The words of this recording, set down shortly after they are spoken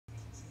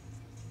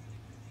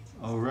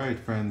Alright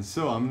friends,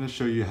 so I'm going to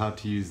show you how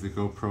to use the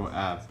GoPro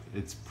app.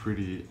 It's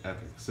pretty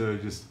epic. So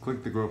just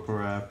click the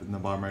GoPro app in the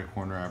bottom right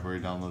corner. I've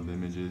already downloaded the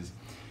images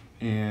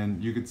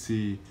and you could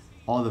see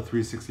all the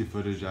 360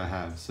 footage I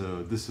have.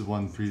 So this is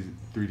one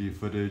 3D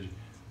footage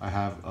I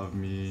have of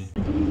me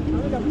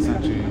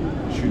essentially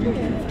shooting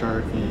street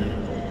photography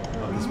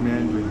of this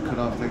man doing the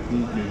cutoff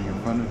technique, getting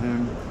in front of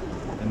him.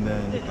 And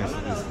then I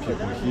see these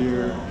people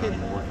here,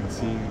 I'm working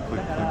scene,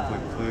 click,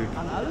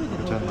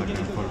 pretend like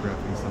I'm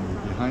photographing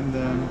somebody behind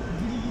them.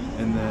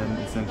 And then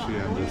essentially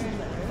I'm just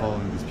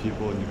following these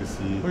people, and you can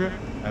see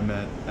I'm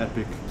at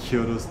epic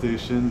Kyoto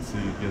station, so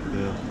you get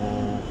the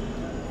whole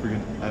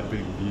freaking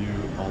epic view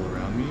all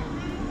around me.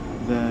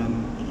 Then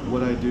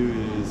what I do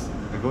is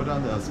I go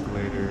down the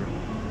escalator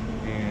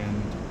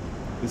and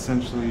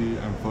essentially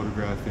I'm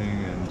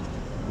photographing and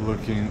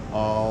looking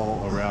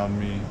all around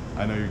me.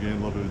 I know you're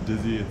getting a little bit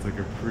dizzy. It's like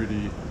a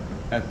pretty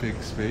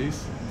epic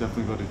space.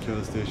 Definitely go to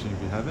Kyoto Station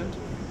if you haven't.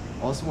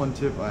 Also, one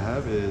tip I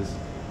have is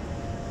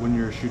when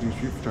you're shooting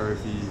street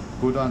photography,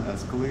 go down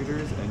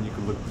escalators and you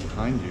can look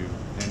behind you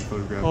and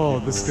photograph people.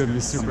 This is gonna be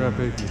super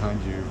epic.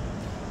 Behind you.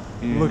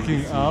 And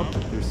looking up.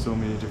 There's so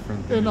many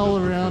different things. And all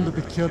around at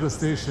the Kyoto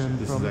Station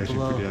this from is actually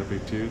below. pretty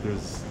epic too.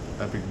 There's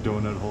epic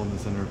donut hole in the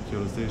center of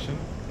Kyoto Station.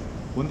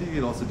 One thing you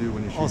can also do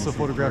when you're shooting Also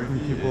photographing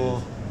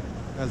people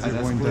as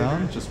they're going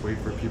down. Just wait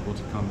for people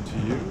to come to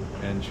you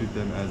and shoot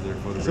them as they're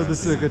photographing. So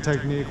this is a good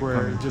technique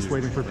where just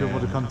waiting for people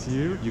to come to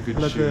you. You could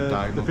let shoot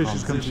the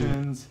fishes come to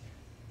you.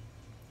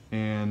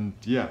 And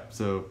yeah,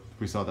 so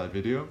we saw that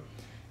video.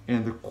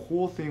 And the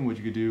cool thing what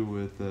you could do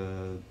with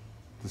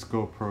this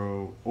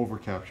GoPro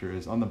Overcapture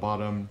is on the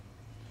bottom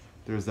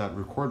there's that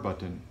record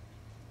button.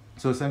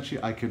 So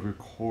essentially I could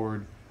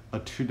record a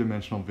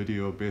two-dimensional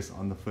video based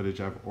on the footage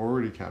I've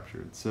already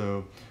captured.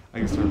 So I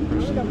can start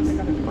pushing this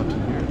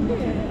button here.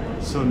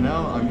 So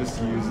now I'm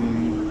just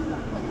using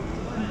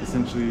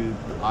essentially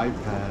the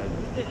iPad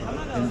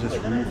and just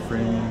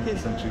reframing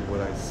essentially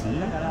what I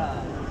see.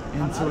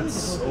 And so it's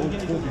so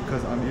cool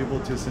because I'm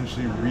able to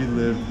essentially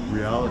relive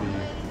reality.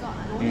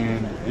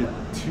 And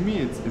to me,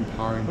 it's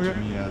empowering to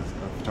me as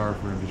a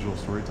photographer and visual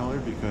storyteller,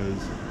 because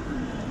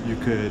you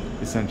could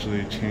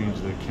essentially change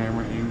the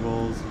camera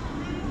angles.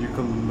 You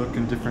can look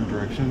in different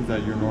directions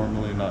that you're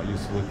normally not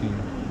used to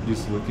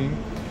looking.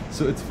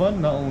 So it's fun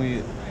not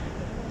only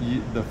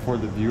for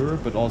the viewer,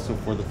 but also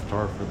for the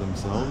photographer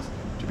themselves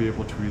to be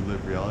able to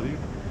relive reality.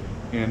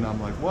 And I'm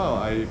like, wow,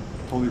 I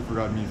totally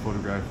forgot me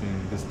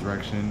photographing this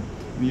direction.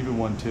 And even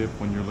one tip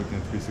when you're looking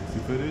at 360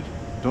 footage,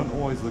 don't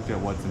always look at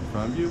what's in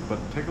front of you, but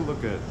take a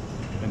look at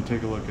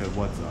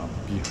what's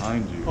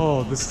behind you.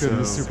 This is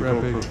gonna be super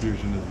epic. GoPro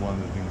Fusion is one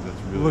of the things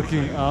that's really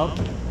looking exciting. up.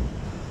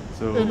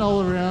 So, and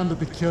all around at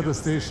the Kyoto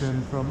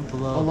Station from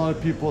below. A lot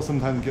of people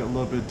sometimes get a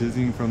little bit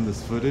dizzying from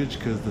this footage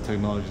because the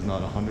technology is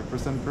not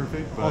 100%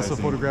 perfect. But also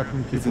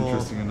photographing people it's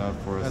interesting enough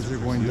for us as to you're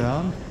going pursue.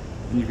 down.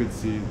 And you can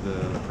see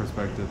the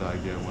perspective that I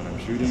get when I'm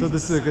shooting. So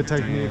this is a good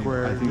technique and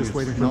where just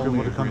waiting for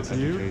people to come to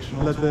you.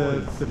 Let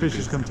the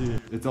fishes come to you.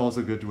 It's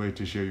also a good way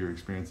to share your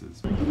experiences.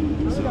 So I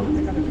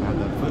have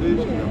that footage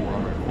in the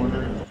bottom right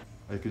corner.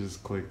 I could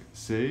just click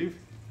save.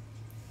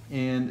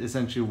 And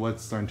essentially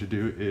what's starting to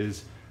do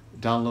is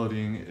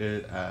downloading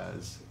it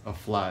as a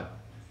flat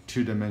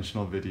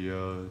two-dimensional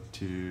video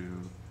to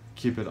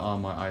keep it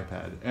on my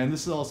iPad. And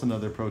this is also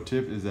another pro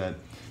tip, is that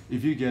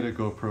if you get a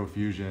GoPro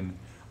Fusion,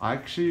 I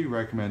actually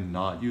recommend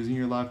not using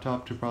your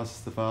laptop to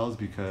process the files,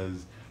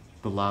 because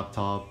the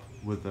laptop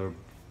with the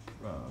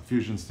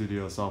Fusion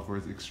Studio software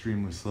is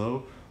extremely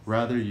slow.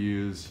 Rather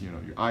use your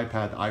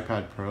iPad. The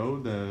iPad Pro,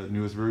 the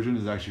newest version,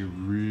 is actually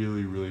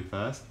really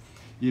fast,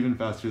 even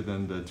faster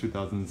than the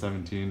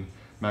 2017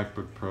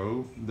 MacBook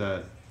Pro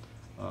that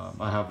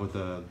I have with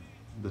the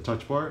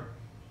touch bar.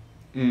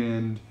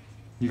 And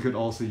you could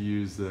also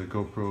use the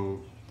GoPro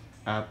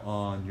app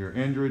on your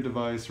Android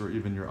device or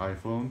even your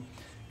iPhone.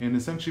 And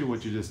essentially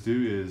what you just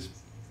do is,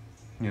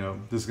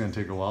 this is going to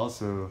take a while,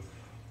 so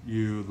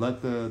you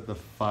let the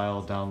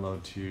file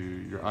download to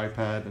your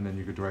iPad, and then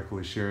you could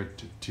directly share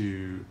it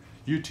to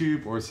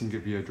YouTube or sync it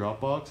via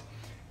Dropbox.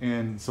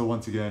 And so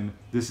once again,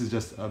 this is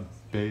just a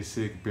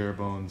basic bare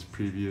bones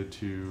preview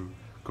to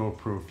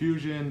GoPro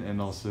Fusion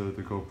and also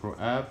the GoPro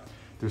app.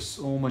 There's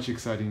so much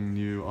exciting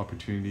new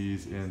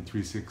opportunities in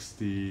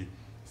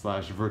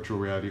 360/virtual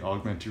reality,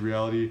 augmented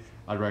reality.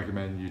 I'd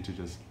recommend you to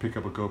just pick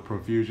up a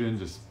GoPro Fusion,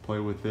 just play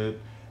with it,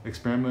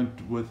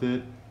 experiment with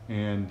it,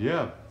 and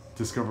yeah,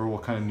 discover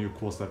what kind of new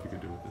cool stuff you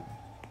can do with it.